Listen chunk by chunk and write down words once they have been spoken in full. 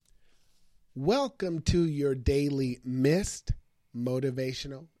Welcome to your daily missed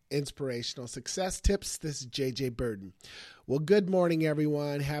motivational, inspirational success tips. This is JJ Burden. Well, good morning,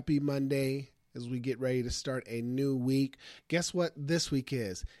 everyone. Happy Monday as we get ready to start a new week. Guess what this week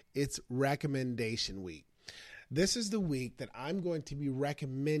is? It's recommendation week. This is the week that I'm going to be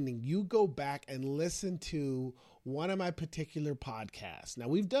recommending you go back and listen to one of my particular podcasts. Now,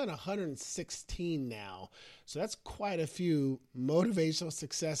 we've done 116 now, so that's quite a few motivational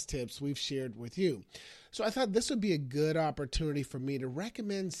success tips we've shared with you. So I thought this would be a good opportunity for me to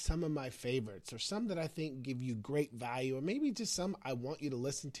recommend some of my favorites or some that I think give you great value, or maybe just some I want you to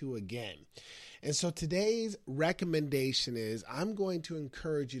listen to again. And so today's recommendation is I'm going to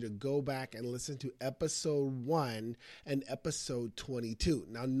encourage you to go back and listen to episode 1 and episode 22.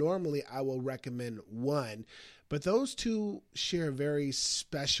 Now, normally I will recommend one, but those two share a very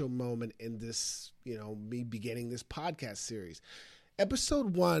special moment in this, me beginning this podcast series.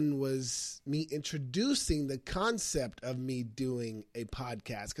 Episode 1 was me introducing the concept of me doing a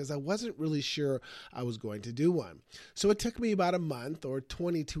podcast because I wasn't really sure I was going to do one. So it took me about a month or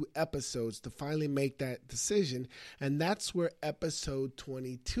 22 episodes to finally make that decision. And that's where episode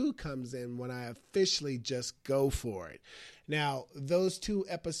 22 comes in, when I officially just go for it. Now, those two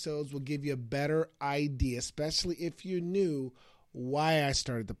episodes will give you a better idea, especially if you're new, why I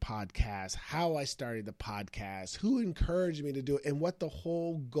started the podcast, how I started the podcast, who encouraged me to do it, and what the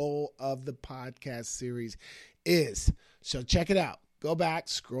whole goal of the podcast series is. So check it out. Go back,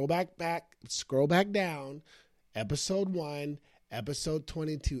 scroll back down, episode 1, episode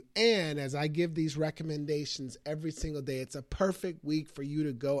 22. And as I give these recommendations every single day, it's a perfect week for you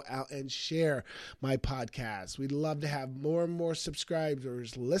to go out and share my podcast. We'd love to have more and more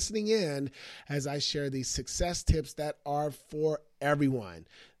subscribers listening in as I share these success tips that are for everyone.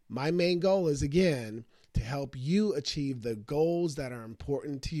 My main goal is, again, to help you achieve the goals that are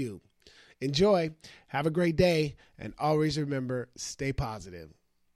important to you. Enjoy, have a great day, and always remember, stay positive.